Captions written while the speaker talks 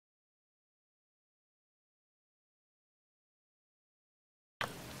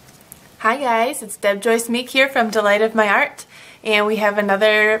Hi guys, it's Deb Joyce Meek here from Delight of My Art, and we have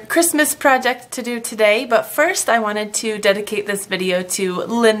another Christmas project to do today. But first I wanted to dedicate this video to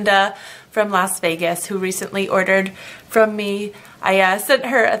Linda from Las Vegas, who recently ordered from me. I sent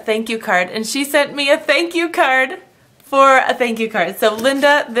her a thank you card and she sent me a thank you card for a thank you card. So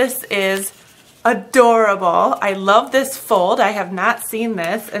Linda, this is adorable. I love this fold. I have not seen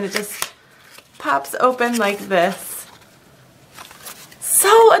this, and it just pops open like this.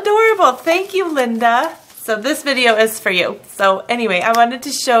 So adorable. Thank you, Linda. So this video is for you. So anyway, I wanted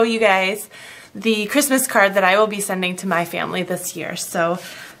to show you guys the Christmas card that I will be sending to my family this year. So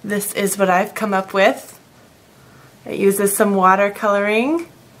this is what I've come up with. It uses some watercoloring.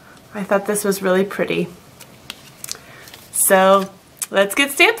 I thought this was really pretty. So let's get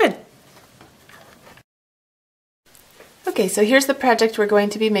stamping. Okay, so here's the project we're going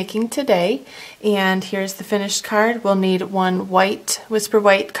to be making today, and here's the finished card. We'll need one white, Whisper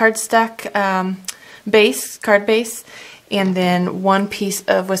White cardstock card base, and then one piece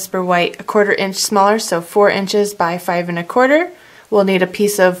of Whisper White, 1/4 inch smaller, so 4 inches by 5 1/4. We'll need a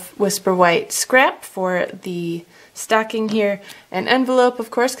piece of Whisper White scrap for the stocking here, an envelope,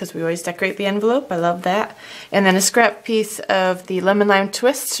 of course, because we always decorate the envelope. I love that. And then a scrap piece of the lemon lime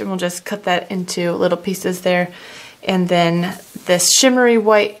twist, and we'll just cut that into little pieces there. And then this shimmery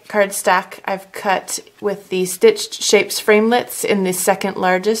white cardstock I've cut with the stitched shapes framelits in the second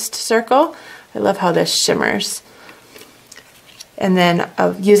largest circle. I love how this shimmers. And then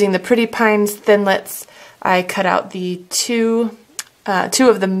using the Pretty Pines thinlits, I cut out the two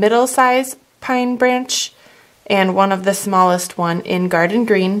of the middle size pine branch and one of the smallest one in garden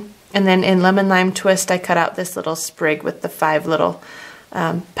green. And then in lemon lime twist, I cut out this little sprig with the 5 little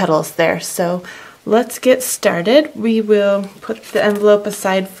petals there. So let's get started. We will put the envelope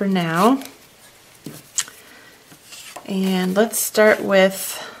aside for now. And let's start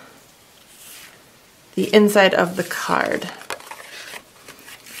with the inside of the card.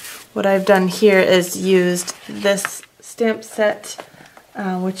 What I've done here is used this stamp set,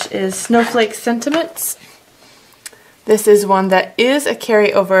 which is Snowflake Sentiments. This is one that is a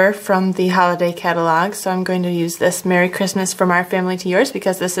carryover from the holiday catalog, so I'm going to use this Merry Christmas from our family to yours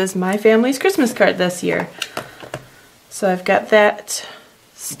because this is my family's Christmas card this year. So I've got that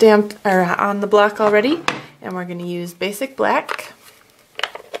stamped or on the block already, and we're going to use basic black.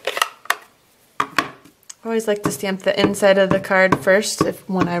 I always like to stamp the inside of the card first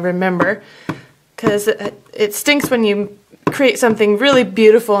when I remember, because it stinks when you create something really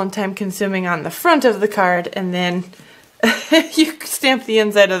beautiful and time-consuming on the front of the card and then you stamp the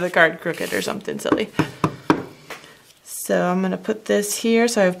inside of the card crooked or something silly. So I'm going to put this here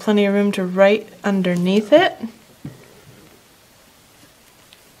so I have plenty of room to write underneath it.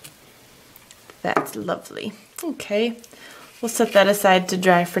 That's lovely. Okay, we'll set that aside to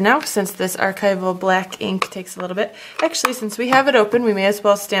dry for now since this archival black ink takes a little bit. Actually, since we have it open, we may as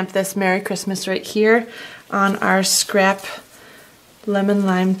well stamp this Merry Christmas right here on our scrap lemon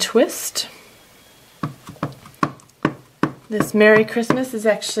lime twist. This Merry Christmas is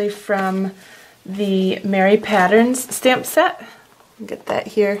actually from the Merry Patterns stamp set. Get that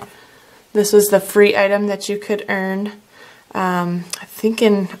here. This was the free item that you could earn, I think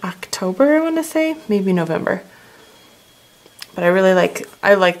in October, I want to say, maybe November. But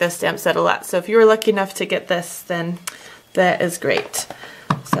I like this stamp set a lot. So if you were lucky enough to get this, then that is great.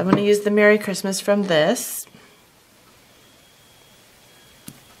 So I'm going to use the Merry Christmas from this.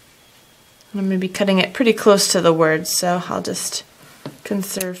 I'm going to be cutting it pretty close to the words, so I'll just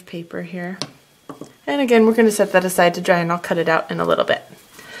conserve paper here. And again, we're going to set that aside to dry, and I'll cut it out in a little bit.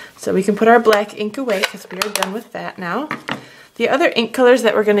 So we can put our black ink away because we are done with that now. The other ink colors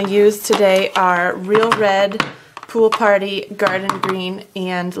that we're going to use today are Real Red, Pool Party, Garden Green,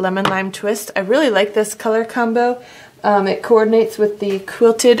 and Lemon Lime Twist. I really like this color combo. It coordinates with the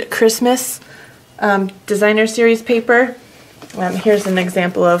Quilted Christmas Designer Series paper. Here's an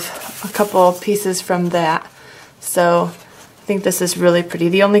example of a couple pieces from that. So I think this is really pretty.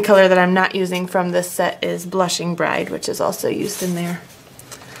 The only color that I'm not using from this set is Blushing Bride, which is also used in there.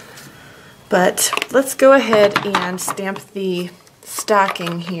 But let's go ahead and stamp the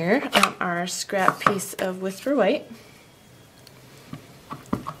stocking here on our scrap piece of Whisper White.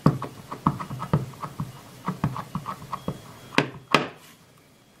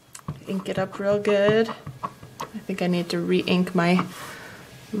 Ink it up real good. I think I need to re-ink my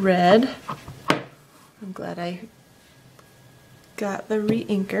red. I'm glad I got the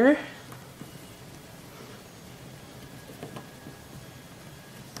re-inker.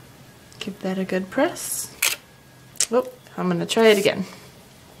 Give that a good press. Oh, I'm going to try it again.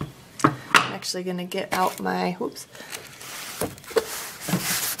 I'm actually going to get out my,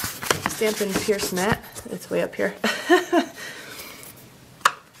 Stampin' Pierce mat. It's way up here.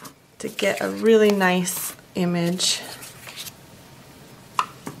 To get a really nice image.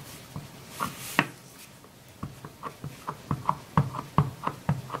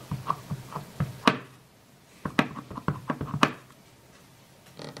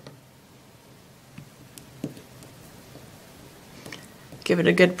 Give it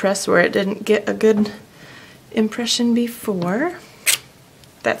a good press where it didn't get a good impression before.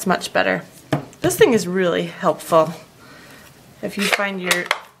 That's much better. This thing is really helpful. If you find you're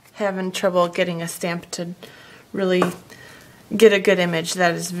having trouble getting a stamp to really get a good image,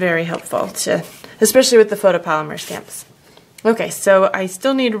 that is very helpful, especially with the photopolymer stamps. Okay, so I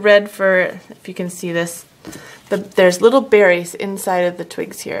still need red for, if you can see this, there's little berries inside of the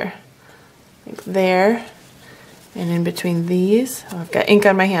twigs here. Like there. And in between these, oh, I've got ink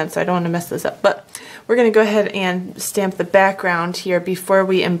on my hand, so I don't want to mess this up. But we're going to go ahead and stamp the background here before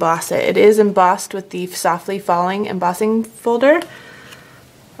we emboss it. It is embossed with the softly falling embossing folder,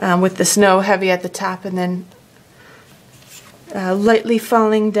 with the snow heavy at the top and then lightly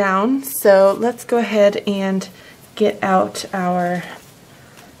falling down. So let's go ahead and get out our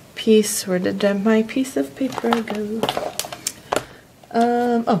piece. Where did my piece of paper go?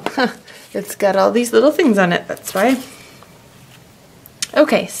 Oh, it's got all these little things on it, that's why.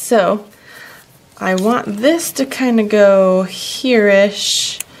 Okay, so I want this to kind of go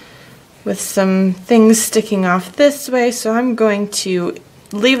here-ish with some things sticking off this way, so I'm going to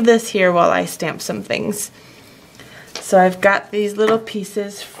leave this here while I stamp some things. So I've got these little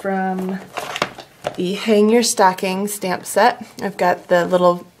pieces from the Hang Your Stocking stamp set. I've got the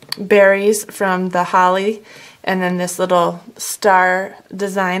little berries from the holly, and then this little star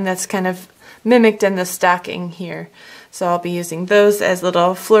design that's kind of mimicked in the stocking here. So I'll be using those as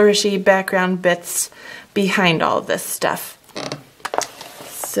little flourishy background bits behind all of this stuff.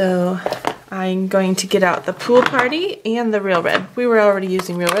 So I'm going to get out the Pool Party and the Real Red. We were already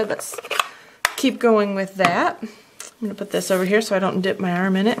using Real Red. Let's keep going with that. I'm going to put this over here so I don't dip my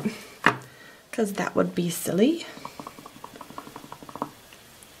arm in it, because that would be silly.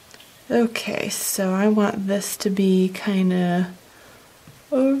 Okay, so I want this to be kind of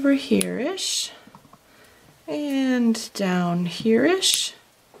over here-ish and down here-ish.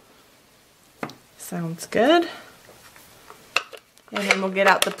 Sounds good. And then we'll get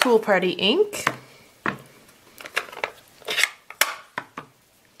out the Pool Party ink. I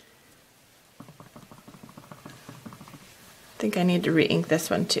think I need to re-ink this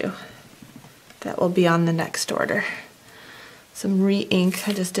one too. That will be on the next order. Some re-ink.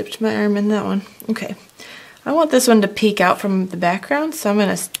 I just dipped my arm in that one. Okay. I want this one to peek out from the background, so I'm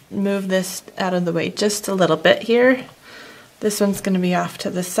going to move this out of the way just a little bit here. This one's going to be off to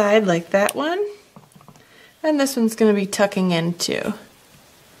the side like that one. And this one's going to be tucking in too.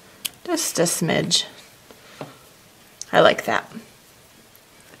 Just a smidge. I like that.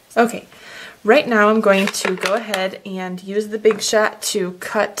 Okay. Right now I'm going to go ahead and use the Big Shot to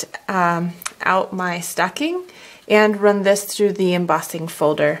cut out my stocking and run this through the embossing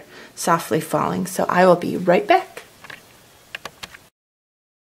folder, softly falling. So I will be right back.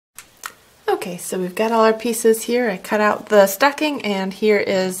 Okay, so we've got all our pieces here. I cut out the stocking, and here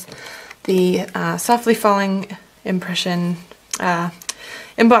is the softly falling impression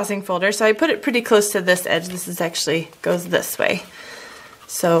embossing folder. So I put it pretty close to this edge. This is actually goes this way.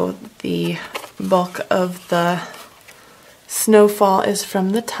 So the bulk of the snowfall is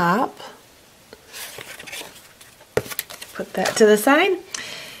from the top. Put that to the side.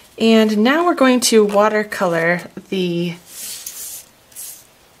 And now we're going to watercolor the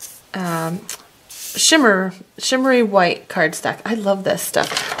shimmery white cardstock. I love this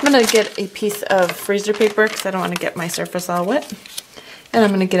stuff. I'm going to get a piece of freezer paper because I don't want to get my surface all wet. And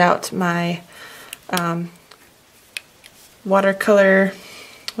I'm going to get out my watercolor,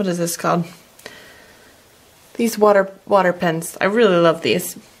 what is this called? These water pens. I really love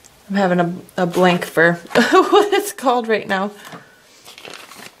these. I'm having a blank for what it's called right now.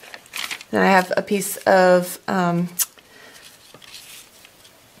 And I have a piece of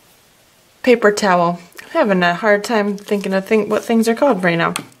paper towel. I'm having a hard time thinking of what things are called right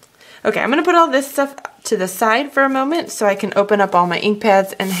now. Okay, I'm going to put all this stuff to the side for a moment so I can open up all my ink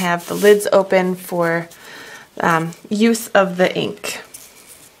pads and have the lids open for use of the ink.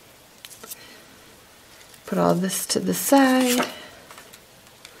 Put all this to the side.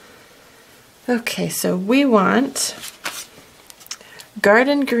 Okay, so we want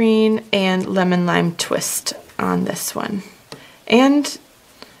garden green and lemon lime twist on this one. And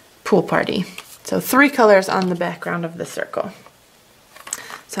Pool Party. So 3 colors on the background of the circle.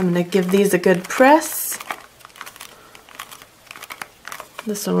 So I'm going to give these a good press.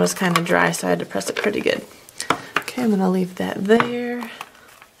 This one was kind of dry, so I had to press it pretty good. Okay, I'm going to leave that there.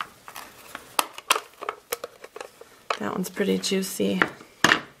 That one's pretty juicy.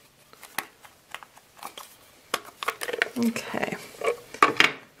 Okay.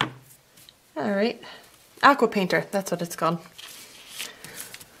 All right. Aqua Painter, that's what it's called.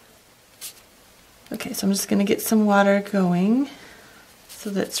 Okay, so I'm just going to get some water going so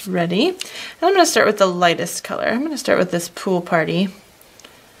that's ready. And I'm going to start with the lightest color. I'm going to start with this Pool Party.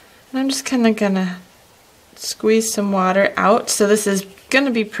 And I'm just kind of going to squeeze some water out. So this is going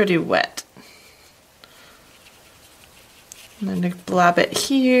to be pretty wet. I'm going to blob it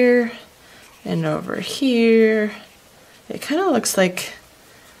here and over here. It kind of looks like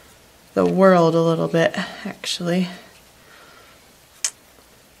the world a little bit, actually.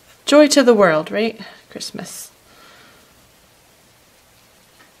 Joy to the world, right? Christmas.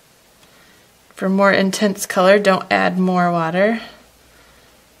 For more intense color, don't add more water.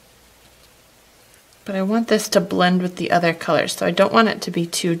 But I want this to blend with the other colors, so I don't want it to be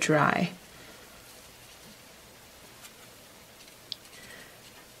too dry.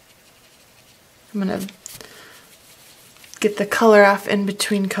 I'm going to get the color off in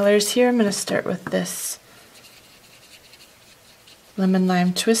between colors here. I'm going to start with this lemon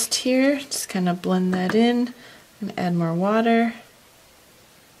lime twist here. Just kind of blend that in and add more water.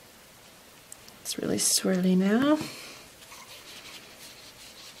 It's really swirly now.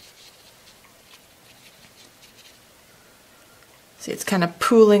 See, it's kind of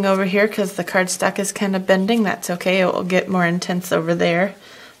pooling over here because the cardstock is kind of bending. That's okay. It will get more intense over there.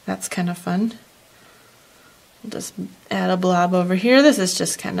 That's kind of fun. We'll just add a blob over here. This is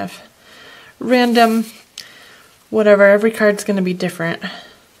just kind of random, whatever. Every card's going to be different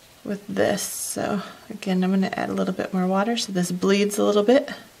with this. So again, I'm going to add a little bit more water so this bleeds a little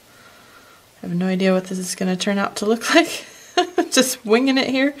bit. I have no idea what this is going to turn out to look like. Just winging it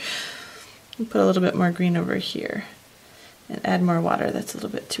here. And put a little bit more green over here. And add more water. That's a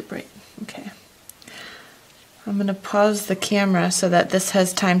little bit too bright. Okay. I'm going to pause the camera so that this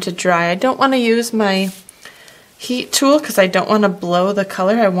has time to dry. I don't want to use my heat tool because I don't want to blow the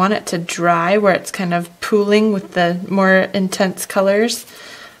color. I want it to dry where it's kind of pooling with the more intense colors.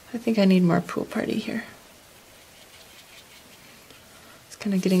 I think I need more Pool Party here. It's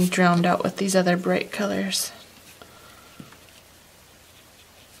kind of getting drowned out with these other bright colors.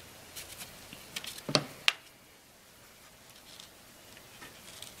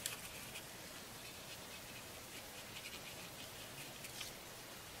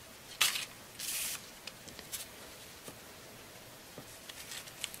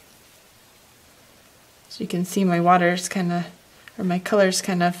 So you can see my water's kind of, or my color's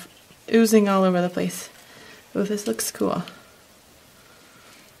kind of oozing all over the place. Oh, this looks cool.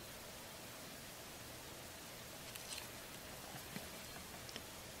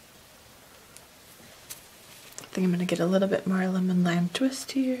 I think I'm going to get a little bit more lemon lime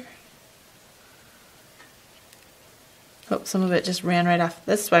twist here. Oh, some of it just ran right off.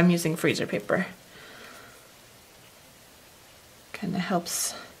 This is why I'm using freezer paper. Kind of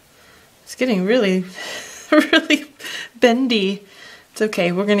helps. It's getting really, really bendy. It's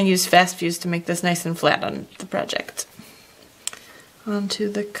okay, we're going to use fast fuse to make this nice and flat on the project. Onto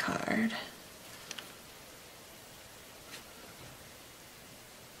the card.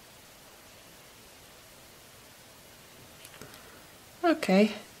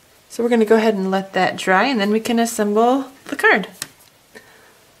 Okay, so we're going to go ahead and let that dry and then we can assemble the card.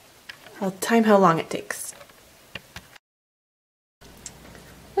 I'll time how long it takes.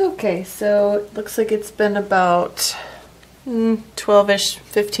 Okay, so it looks like it's been about 12-ish,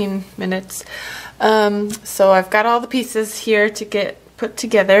 15 minutes. So I've got all the pieces here to get put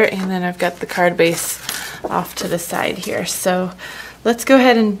together, and then I've got the card base off to the side here. So let's go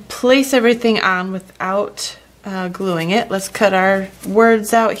ahead and place everything on without gluing it. Let's cut our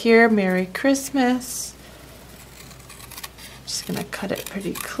words out here. Merry Christmas. Just gonna cut it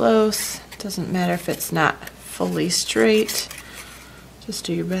pretty close. Doesn't matter if it's not fully straight. Just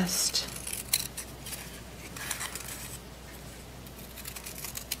do your best.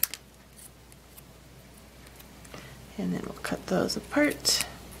 And then we'll cut those apart.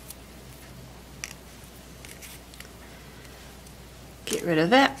 Get rid of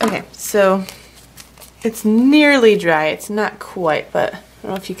that. Okay, so it's nearly dry. It's not quite, but I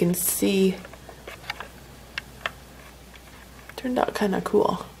don't know if you can see. Turned out kind of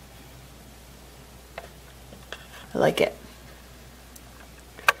cool. I like it.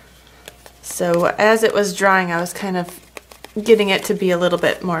 So as it was drying, I was kind of getting it to be a little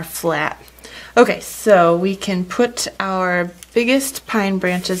bit more flat. Okay, so we can put our biggest pine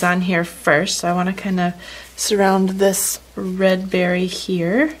branches on here first. So I want to kind of surround this red berry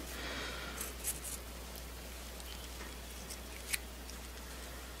here.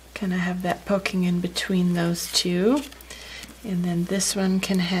 Kind of have that poking in between those two. And then this one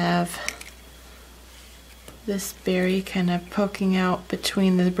can have this berry kind of poking out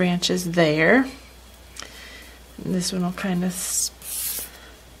between the branches there. And this one will kind of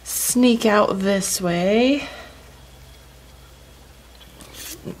sneak out this way.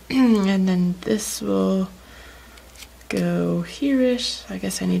 And then this will go here-ish. I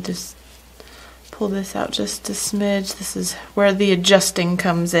guess I need to pull this out just a smidge. This is where the adjusting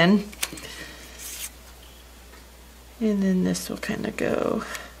comes in. And then this will kind of go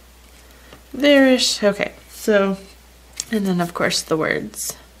there-ish. Okay, so, and then of course the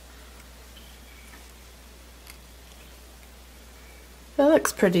words. That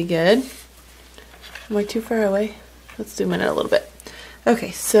looks pretty good. Am I too far away? Let's zoom in a little bit.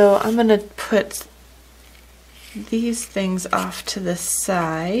 Okay, so I'm gonna put these things off to the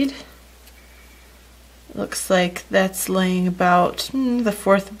side. Looks like that's laying about the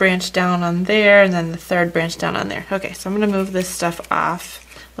fourth branch down on there, and then the third branch down on there. Okay, so I'm gonna move this stuff off.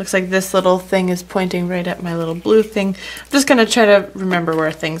 Looks like this little thing is pointing right at my little blue thing. I'm just gonna try to remember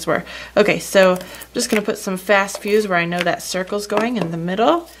where things were. Okay, so I'm just gonna put some fast fuse where I know that circle's going in the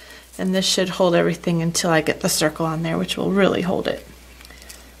middle, and this should hold everything until I get the circle on there, which will really hold it.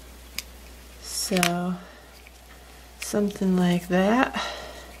 So, something like that.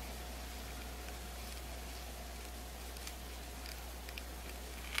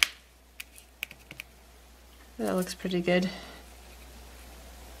 That looks pretty good.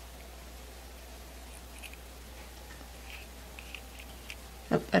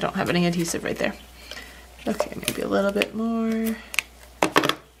 Oh, I don't have any adhesive right there. Okay, maybe a little bit more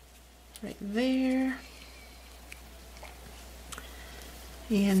right there.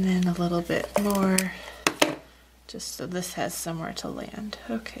 And then a little bit more, just so this has somewhere to land.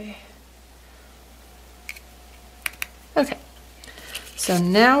 Okay. Okay. So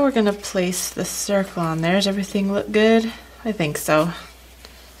now we're gonna place the circle on there. Does everything look good? I think so.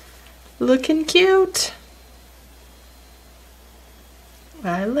 Looking cute.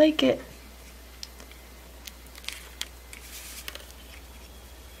 I like it.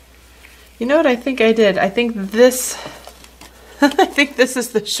 You know what I think I did? I think this, I think this is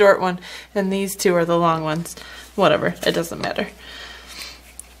the short one and these two are the long ones. Whatever, it doesn't matter.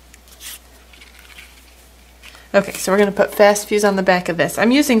 Okay, so we're going to put fast fuse on the back of this.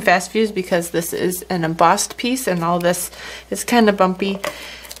 I'm using fast fuse because this is an embossed piece and all this is kind of bumpy.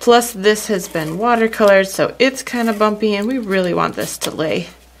 Plus this has been watercolored, so it's kind of bumpy, and we really want this to lay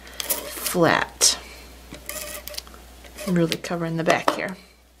flat. I'm really covering the back here.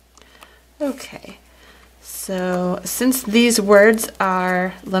 Okay, so since these words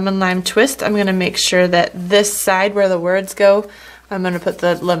are lemon lime twist, I'm going to make sure that this side where the words go, I'm going to put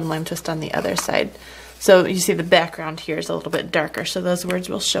the lemon lime twist on the other side. So you see the background here is a little bit darker, so those words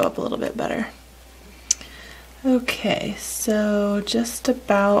will show up a little bit better. Okay, so just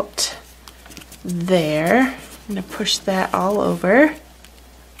about there. I'm going to push that all over.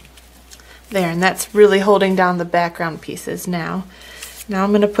 There, and that's really holding down the background pieces now. Now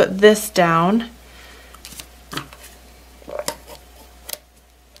I'm going to put this down.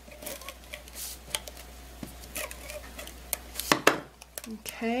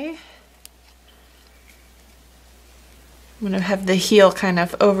 Okay. I'm going to have the heel kind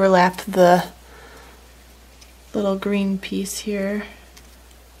of overlap the little green piece here.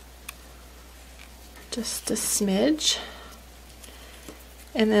 Just a smidge.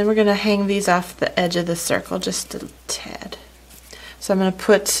 And then we're going to hang these off the edge of the circle just a tad. So I'm going to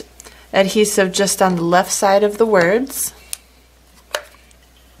put adhesive just on the left side of the words.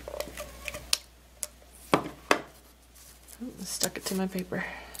 Oh, I stuck it to my paper.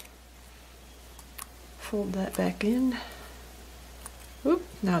 Fold that back in. Oop,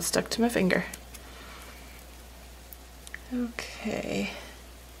 now it's stuck to my finger. Okay.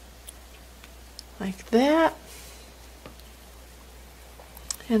 Like that.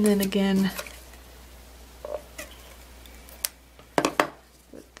 And then again,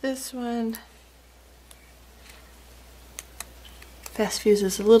 with this one, fast fuse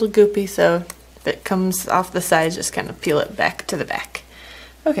is a little goopy, so if it comes off the sides, just kind of peel it back to the back.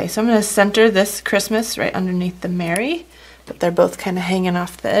 Okay, so I'm going to center this Christmas right underneath the Mary, but they're both kind of hanging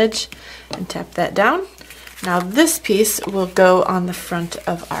off the edge, and tap that down. Now this piece will go on the front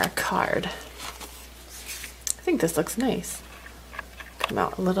of our card. I think this looks nice. Come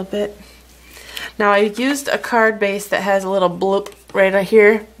out a little bit. Now I used a card base that has a little bloop right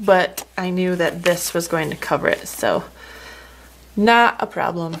here, but I knew that this was going to cover it, so not a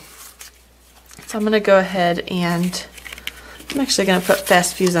problem. So I'm going to go ahead and I'm actually going to put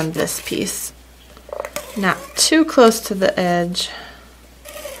fast fuse on this piece. Not too close to the edge,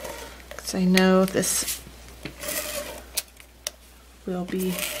 because I know this will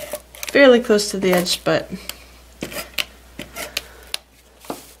be fairly close to the edge, but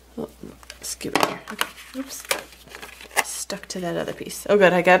scoot it here. Okay. Oops. Stuck to that other piece. Oh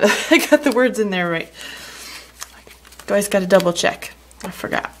good, I got the words in there right. Always got to double check. I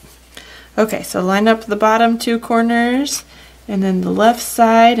forgot. Okay, so line up the bottom two corners, and then the left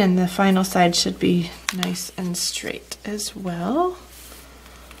side and the final side should be nice and straight as well.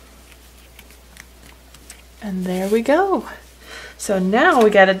 And there we go. So now we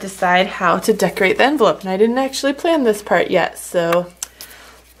got to decide how to decorate the envelope, and I didn't actually plan this part yet, so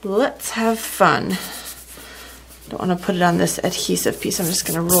let's have fun. Don't want to put it on this adhesive piece. I'm just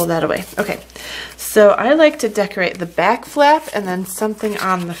going to roll that away. Okay, so I like to decorate the back flap and then something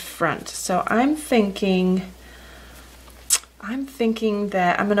on the front. So I'm thinking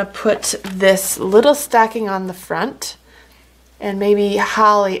that I'm going to put this little stocking on the front and maybe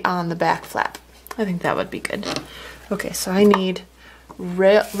holly on the back flap. I think that would be good. Okay, so I need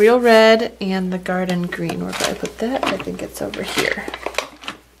real red and the garden green. Where did I put that? I think it's over here.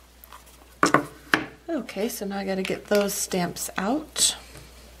 Okay, so now I got to get those stamps out.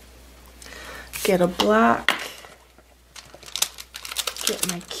 Get a block. Get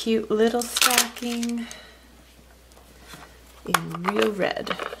my cute little stocking in real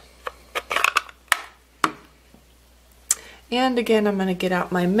red. And again, I'm going to get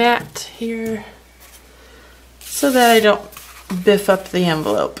out my mat here so that I don't biff up the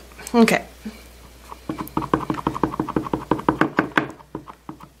envelope. Okay.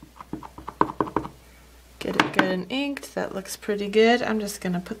 Get it good and inked. That looks pretty good. I'm just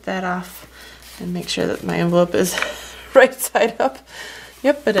going to put that off and make sure that my envelope is right side up.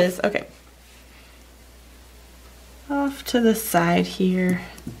 Yep, it is. Okay. Off to the side here.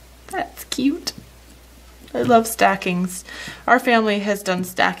 That's cute. I love stockings. Our family has done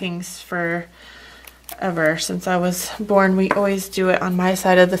stockings forever. Since I was born, we always do it on my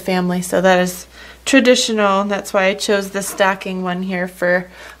side of the family, so that is traditional. That's why I chose the stocking one here for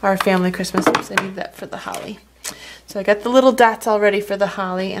our family Christmas. Oops, I need that for the holly. So I got the little dots all ready for the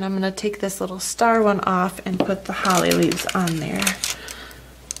holly, and I'm going to take this little star one off and put the holly leaves on there.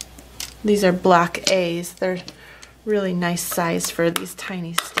 These are block A's. They're really nice size for these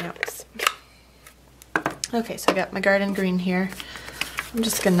tiny stamps. Okay, so I got my garden green here. I'm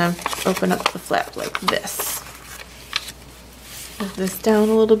just going to open up the flap like this. Move this down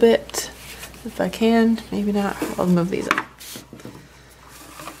a little bit if I can. Maybe not. I'll move these up.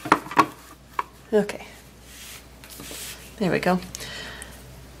 Okay. There we go.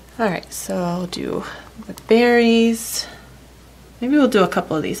 Alright, so I'll do the berries. Maybe we'll do a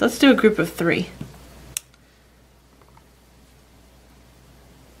couple of these. Let's do a group of 3.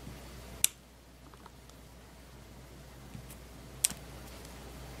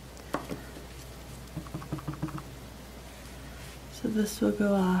 So this will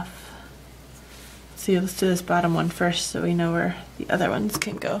go off. See, let's do this bottom one first so we know where the other ones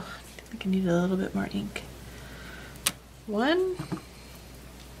can go. I think I need a little bit more ink. 1,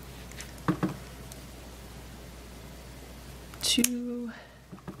 2,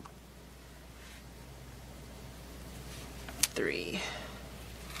 3.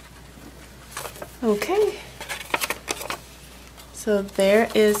 Okay. So there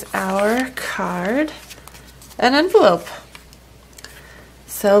is our card and envelope.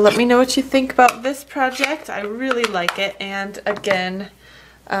 So let me know what you think about this project. I really like it. And again,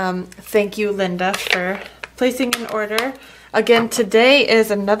 thank you, Linda, for placing an order. Again, today is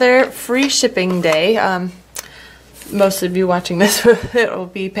another free shipping day. Most of you watching this, it will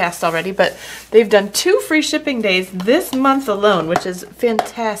be past already, but they've done 2 free shipping days this month alone, which is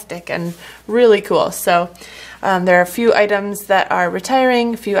fantastic and really cool. So there are a few items that are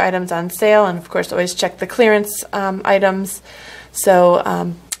retiring, a few items on sale, and of course always check the clearance items.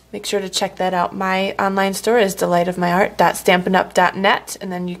 So make sure to check that out. My online store is delightofmyart.stampinup.net,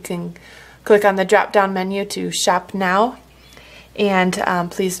 and then you can click on the drop-down menu to shop now. And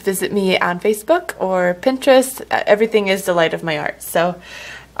please visit me on Facebook or Pinterest. Everything is Delight of My Art. So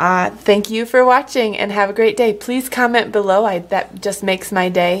thank you for watching and have a great day. Please comment below. That just makes my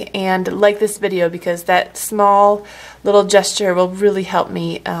day. And like this video, because that small little gesture will really help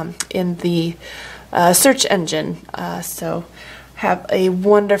me in the search engine. So have a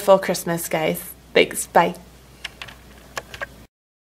wonderful Christmas, guys. Thanks. Bye.